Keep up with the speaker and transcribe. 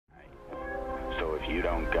you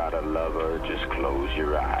don't gotta love her, just close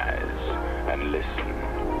your eyes and listen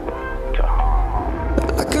to harm.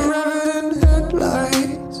 Like a rabbit in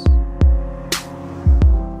headlights,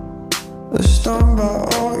 stung by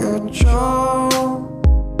all your charm,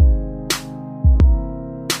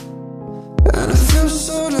 and I feel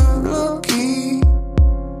so damn lucky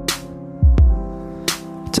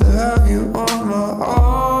to have you on my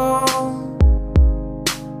arm.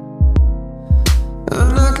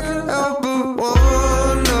 And I can't help but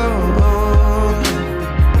wonder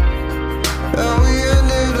how we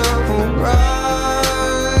ended up alright.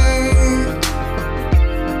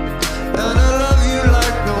 And I love you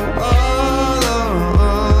like no other,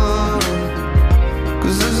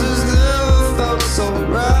 'cause this has never felt so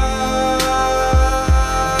right.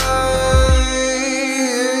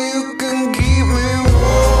 You can keep me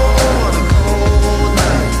warm on a cold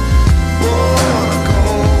night, warm on a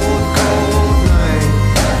cold, cold night.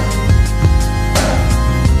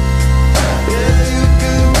 Yeah, you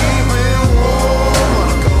can keep me warm on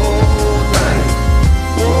a cold night,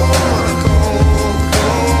 warm on a cold,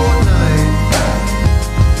 cold night.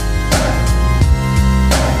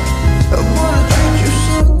 I wanna treat you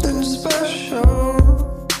something special,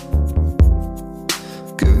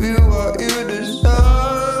 give you what you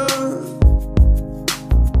deserve.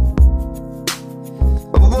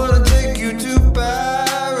 I wanna take you to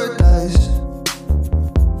paradise.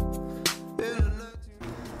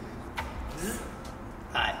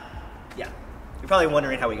 Hi. Yeah. You're probably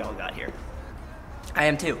wondering how we all got here. I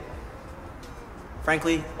am too.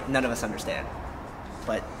 Frankly, none of us understand.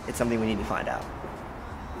 But it's something we need to find out.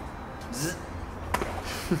 Zzz.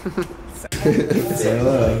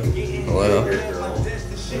 Hello.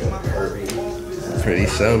 Pretty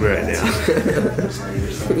sober right now.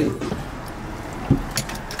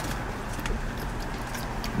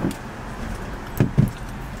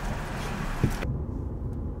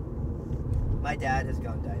 My dad has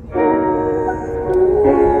gone diving.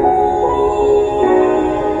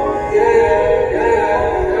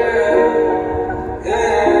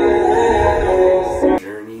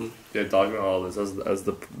 Journey. Yeah, talking about all this as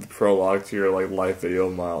the prologue to your like life video,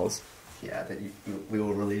 Miles. Yeah, that we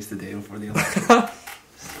will release the day before the Olympics.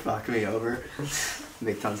 Fuck me over.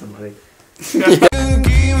 Make tons of money.